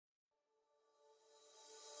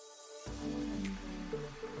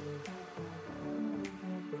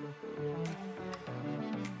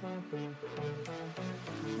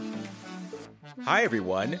Hi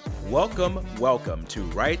everyone, welcome to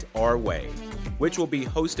Write Our Way, which will be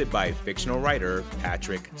hosted by fictional writer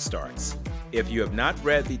Patrick Starks. If you have not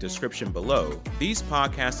read the description below, these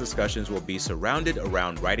podcast discussions will be surrounded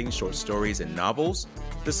around writing short stories and novels,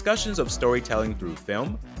 discussions of storytelling through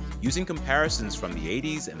film, using comparisons from the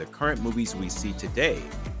 80s and the current movies we see today,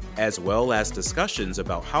 as well as discussions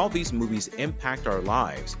about how these movies impact our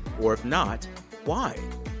lives, or if not, why.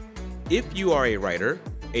 If you are a writer,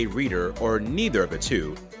 a reader, or neither of the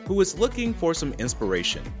two, who is looking for some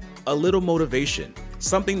inspiration, a little motivation,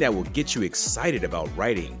 something that will get you excited about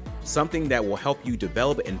writing, something that will help you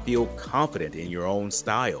develop and feel confident in your own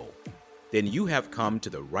style, then you have come to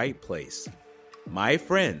the right place. My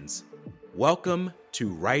friends, welcome to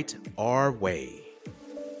Write Our Way.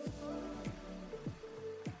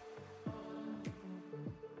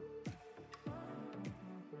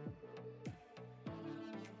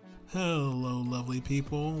 Hello, lovely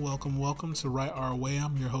people. Welcome to Write Our Way.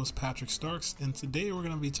 I'm your host, Patrick Starks, and today we're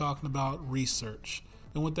going to be talking about research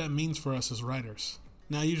and what that means for us as writers.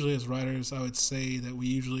 Now, usually as writers, I would say that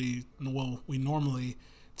we normally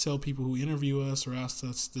tell people who interview us or ask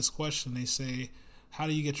us this question, they say, how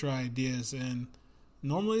do you get your ideas? And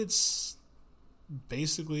normally it's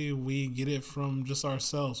basically we get it from just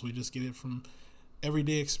ourselves. We just get it from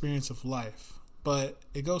everyday experience of life. But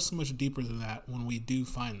it goes so much deeper than that when we do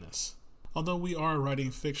find this. Although we are writing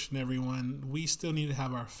fiction, everyone, we still need to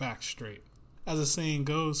have our facts straight. As the saying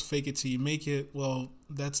goes, fake it till you make it. Well,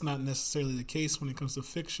 that's not necessarily the case when it comes to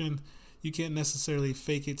fiction. You can't necessarily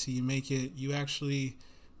fake it till you make it. You actually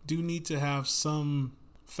do need to have some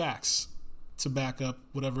facts to back up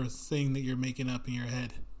whatever thing that you're making up in your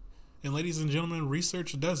head. And ladies and gentlemen,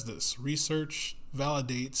 research does this. Research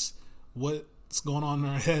validates what's going on in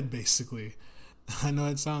our head, basically. I know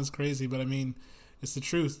it sounds crazy, but I mean, it's the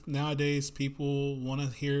truth. Nowadays, people want to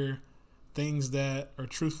hear things that are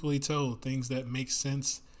truthfully told, things that make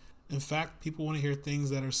sense. In fact, people want to hear things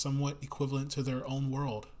that are somewhat equivalent to their own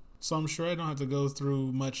world. So I'm sure I don't have to go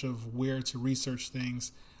through much of where to research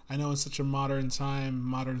things. I know in such a modern time,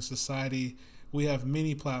 modern society, we have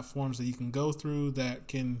many platforms that you can go through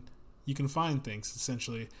that you can find things,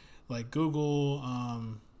 essentially. Like Google,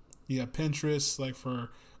 you have Pinterest, like for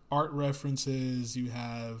art references, you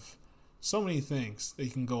have so many things that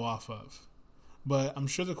you can go off of. But I'm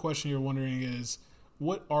sure the question you're wondering is,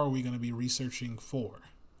 what are we going to be researching for?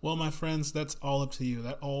 Well, my friends, that's all up to you.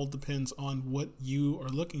 That all depends on what you are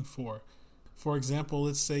looking for. For example,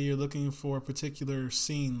 let's say you're looking for a particular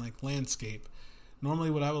scene like landscape.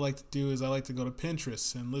 Normally what I would like to do is I like to go to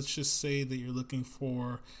Pinterest, and let's just say that you're looking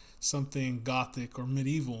for something gothic or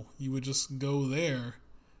medieval. You would just go there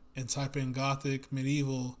and type in gothic,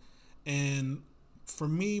 medieval, and for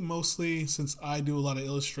me, mostly, since I do a lot of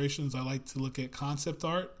illustrations, I like to look at concept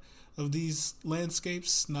art of these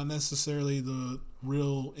landscapes, not necessarily the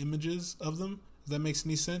real images of them, if that makes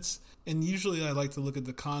any sense. And usually I like to look at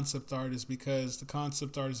the concept art is because the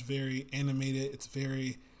concept art is very animated, it's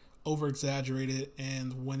very over-exaggerated,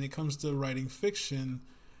 and when it comes to writing fiction,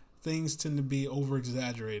 things tend to be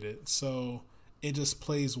over-exaggerated. So it just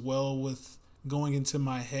plays well with going into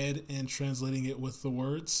my head and translating it with the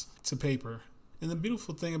words to paper. And the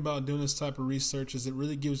beautiful thing about doing this type of research is it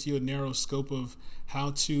really gives you a narrow scope of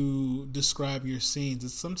how to describe your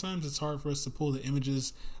scenes. Sometimes it's hard for us to pull the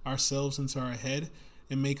images ourselves into our head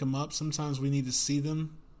and make them up. Sometimes we need to see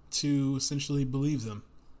them to essentially believe them.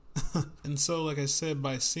 And so, like I said,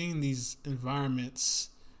 by seeing these environments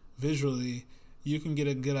visually, you can get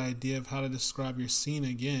a good idea of how to describe your scene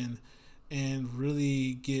again and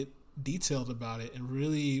really get detailed about it and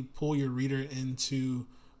really pull your reader into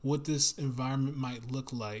what this environment might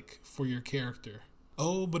look like for your character.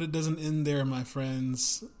 Oh, but it doesn't end there, my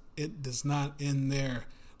friends. It does not end there.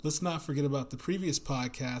 Let's not forget about the previous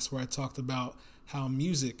podcast where I talked about how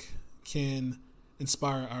music can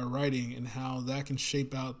inspire our writing and how that can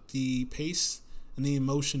shape out the pace and the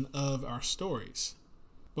emotion of our stories.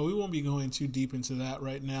 But we won't be going too deep into that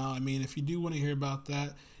right now. I mean, if you do want to hear about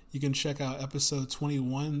that, you can check out episode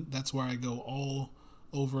 21. That's where I go all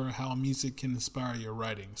over how music can inspire your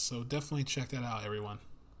writing. So definitely check that out, everyone.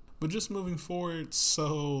 But just moving forward,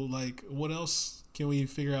 so what else can we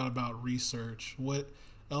figure out about research? What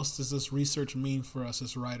else does this research mean for us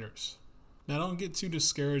as writers? Now, don't get too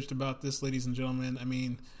discouraged about this, ladies and gentlemen. I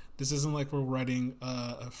mean, this isn't like we're writing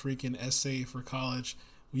a freaking essay for college.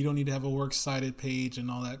 You don't need to have a works cited page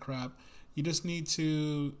and all that crap. You just need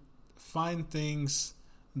to find things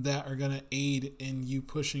that are going to aid in you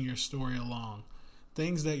pushing your story along.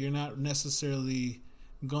 Things that you're not necessarily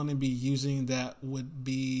going to be using that would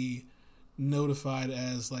be notified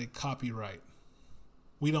as like copyright.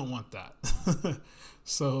 We don't want that.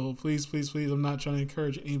 So please, I'm not trying to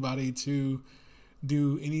encourage anybody to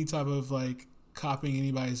do any type of like copying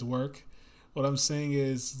anybody's work. What I'm saying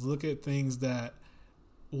is look at things that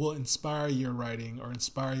will inspire your writing or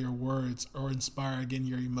inspire your words or inspire, again,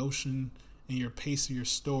 your emotion and your pace of your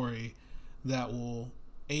story that will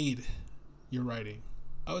aid your writing.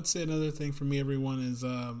 I would say another thing for me, everyone, is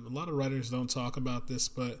a lot of writers don't talk about this,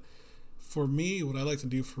 but for me, what I like to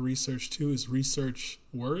do for research too is research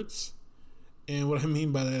words. And what I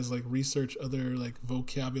mean by that is like research other like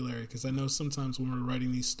vocabulary, because I know sometimes when we're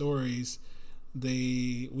writing these stories,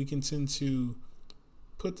 we can tend to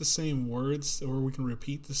put the same words, or we can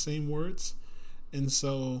repeat the same words. And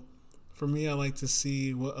so for me, I like to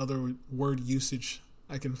see what other word usage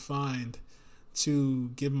I can find to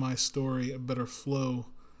give my story a better flow,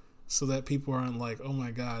 so that people aren't like, oh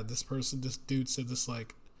my God, this dude said this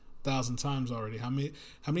like 1,000 times already. How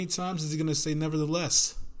many times is he going to say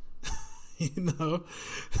nevertheless?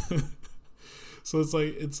 So it's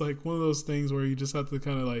like one of those things where you just have to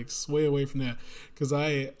kind of like sway away from that. Because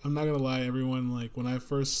I'm not gonna lie, everyone, like when I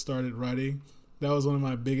first started writing, that was one of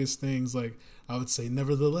my biggest things. Like I would say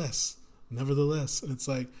nevertheless, and it's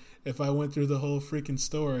like if I went through the whole freaking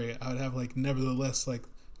story, I would have like nevertheless like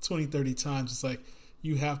 20-30 times. It's like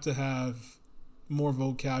you have to have more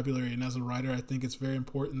vocabulary, and as a writer, I think it's very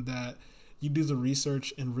important that you do the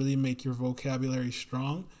research and really make your vocabulary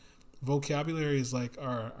strong. Vocabulary is like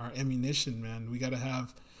our ammunition, man. We got to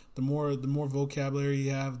have the more vocabulary you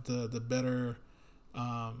have, the better,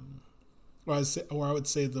 or I would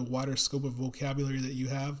say the wider scope of vocabulary that you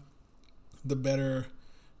have, the better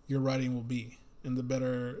your writing will be, and the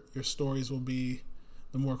better your stories will be,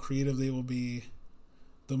 the more creative they will be,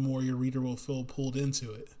 the more your reader will feel pulled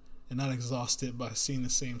into it and not exhausted by seeing the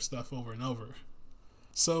same stuff over and over.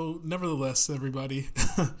 So, nevertheless, everybody,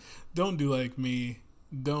 don't do like me.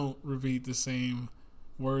 Don't repeat the same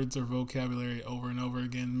words or vocabulary over and over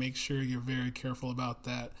again. Make sure you're very careful about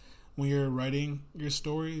that when you're writing your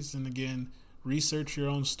stories. And again, research your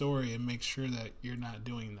own story and make sure that you're not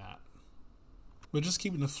doing that. But just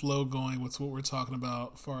keeping the flow going with what we're talking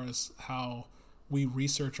about as far as how we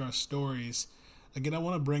research our stories. Again, I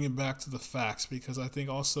want to bring it back to the facts, because I think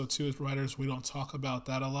also too as writers, we don't talk about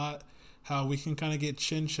that a lot. How we can kind of get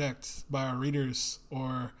chin checked by our readers,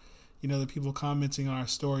 or the people commenting on our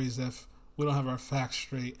stories if we don't have our facts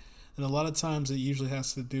straight. And a lot of times it usually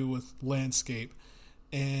has to do with landscape.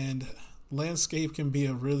 And landscape can be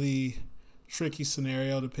a really tricky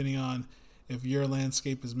scenario depending on if your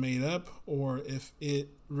landscape is made up or if it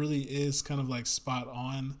really is kind of like spot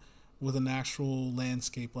on with an actual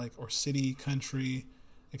landscape, like or city, country,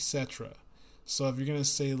 etc. So if you're going to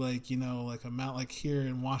say like a mount, like here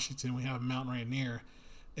in Washington, we have Mount Rainier.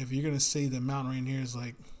 If you're going to say that Mount Rainier is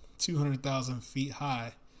like 200,000 feet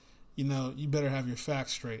high, you better have your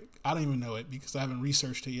facts straight. I don't even know it because I haven't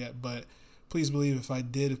researched it yet, but please believe if I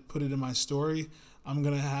did put it in my story, I'm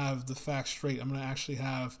going to have the facts straight. I'm going to actually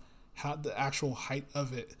have the actual height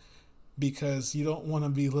of it, because you don't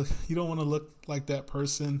want to look like that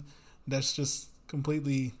person that's just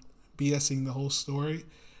completely BSing the whole story.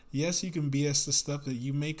 Yes, you can BS the stuff that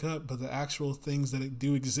you make up, but the actual things that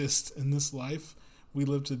do exist in this life we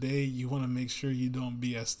live today, you want to make sure you don't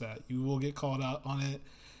BS that. You will get called out on it,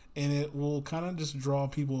 and it will kind of just draw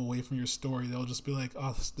people away from your story. They'll just be like,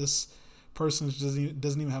 oh, this person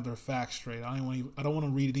doesn't even have their facts straight. I don't want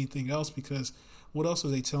to read anything else, because what else are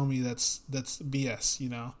they telling me that's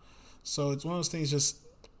BS, So it's one of those things, just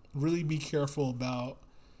really be careful about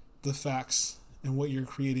the facts and what you're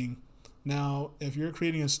creating. Now, if you're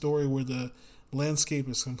creating a story where the landscape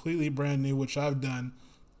is completely brand new, which I've done,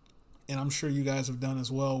 and I'm sure you guys have done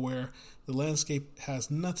as well, where the landscape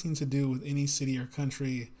has nothing to do with any city or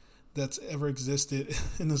country that's ever existed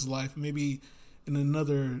in this life, maybe in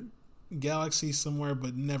another galaxy somewhere,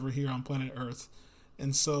 but never here on planet Earth.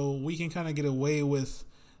 And so we can kind of get away with,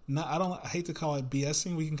 I hate to call it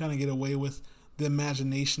BSing, we can kind of get away with the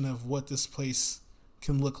imagination of what this place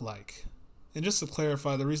can look like. And just to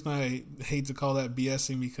clarify, the reason I hate to call that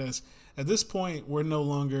BSing, because at this point, we're no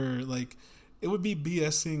longer like, it would be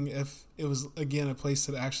BSing if it was, again, a place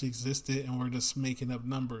that actually existed and we're just making up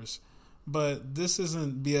numbers. But this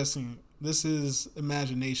isn't BSing. This is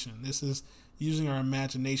imagination. This is using our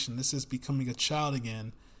imagination. This is becoming a child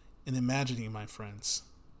again and imagining, my friends.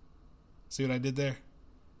 See what I did there?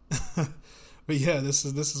 But yeah, this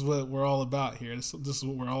is what we're all about here. This is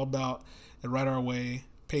what we're all about at Write Our Way,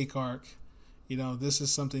 PAYCARC. This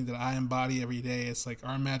is something that I embody every day. It's like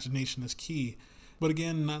our imagination is key. But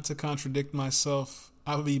again, not to contradict myself,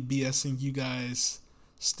 I would be BSing you guys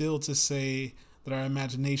still to say that our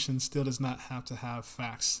imagination still does not have to have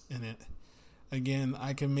facts in it. Again,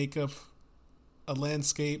 I can make up a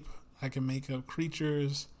landscape, I can make up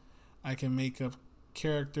creatures, I can make up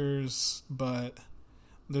characters, but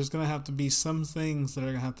there's going to have to be some things that are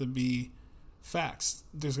going to have to be facts.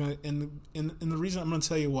 There's going to, and the reason I'm going to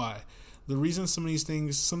tell you why. The reason some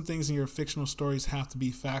things in your fictional stories have to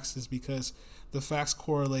be facts is because the facts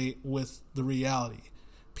correlate with the reality.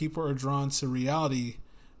 People are drawn to reality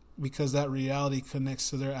because that reality connects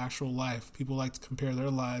to their actual life. People like to compare their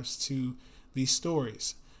lives to these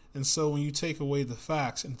stories. And so when you take away the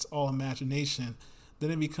facts and it's all imagination,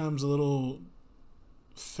 then it becomes a little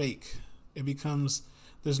fake.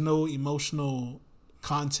 There's no emotional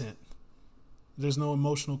content. There's no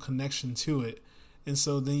emotional connection to it. And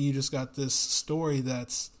so then you just got this story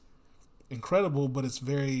that's incredible, but it's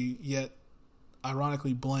very yet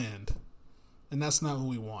ironically bland. And that's not what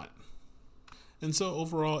we want. And so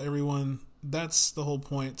overall, everyone, that's the whole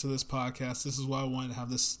point to this podcast. This is why I wanted to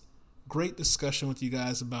have this great discussion with you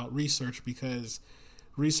guys about research, because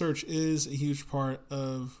research is a huge part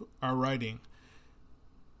of our writing.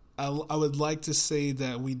 I would like to say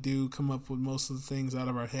that we do come up with most of the things out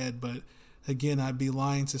of our head, but again, I'd be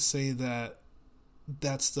lying to say that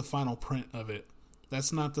that's the final print of it.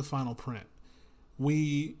 That's not the final print.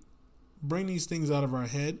 We bring these things out of our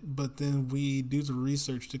head, but then we do the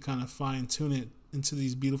research to kind of fine tune it into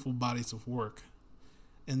these beautiful bodies of work.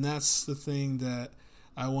 And that's the thing that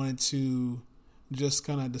I wanted to just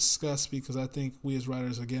kind of discuss, because I think we as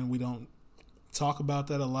writers, again, we don't talk about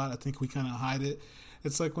that a lot. I think we kind of hide it.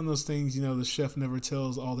 It's like one of those things, the chef never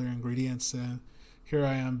tells all their ingredients, and here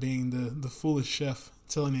I am being the foolish chef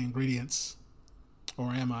telling the ingredients.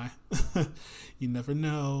 Or am I? You never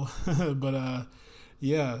know. But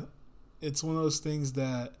yeah, it's one of those things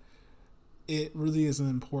that it really is an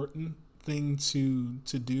important thing to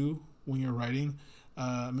do when you're writing.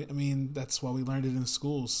 I mean, that's why we learned it in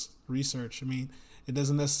schools, research. I mean, it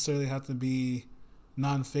doesn't necessarily have to be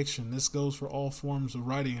nonfiction. This goes for all forms of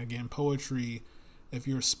writing. Again, poetry, if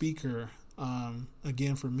you're a speaker,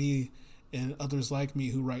 again, for me and others like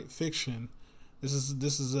me who write fiction,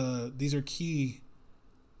 these are key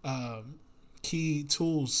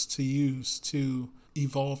tools to use to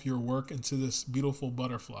evolve your work into this beautiful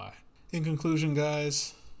butterfly. In conclusion,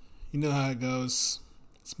 guys, you know how it goes.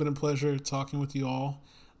 It's been a pleasure talking with you all.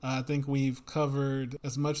 I think we've covered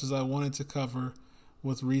as much as I wanted to cover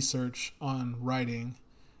with research on writing,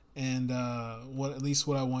 and what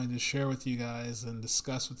I wanted to share with you guys and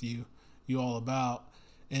discuss with you all about.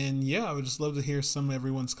 And yeah, I would just love to hear some of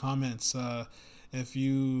everyone's comments. If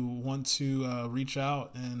you want to reach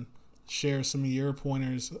out and share some of your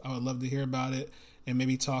pointers, I would love to hear about it and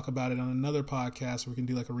maybe talk about it on another podcast where we can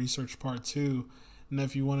do like a research part 2. And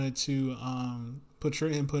if you wanted to put your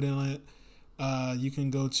input in it, you can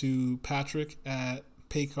go to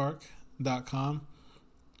patrick@paycark.com.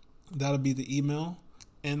 That'll be the email.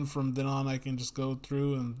 And from then on, I can just go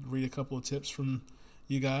through and read a couple of tips from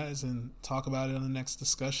you guys and talk about it on the next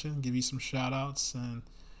discussion, give you some shout outs, and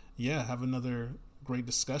yeah, have another great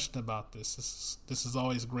discussion about this. This is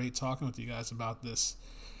always great talking with you guys about this.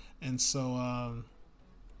 And so,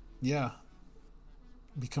 yeah,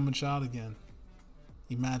 become a child again.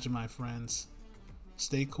 Imagine, my friends.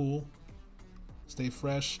 Stay cool, stay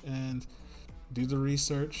fresh, and do the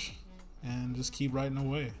research, and just keep writing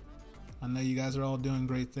away. I know you guys are all doing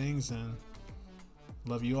great things, and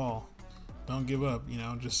love you all. Don't give up,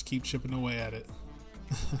 just keep chipping away at it.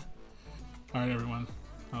 All right, everyone.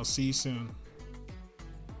 I'll see you soon.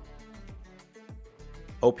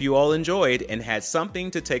 Hope you all enjoyed and had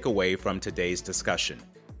something to take away from today's discussion.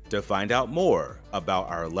 To find out more about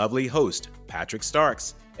our lovely host, Patrick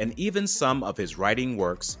Starks, and even some of his writing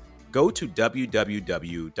works, go to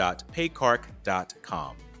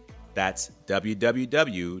www.paycark.com. That's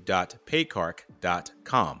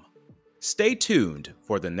www.paycark.com. Stay tuned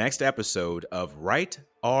for the next episode of Write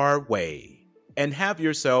Our Way, and have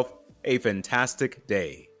yourself a fantastic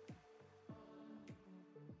day.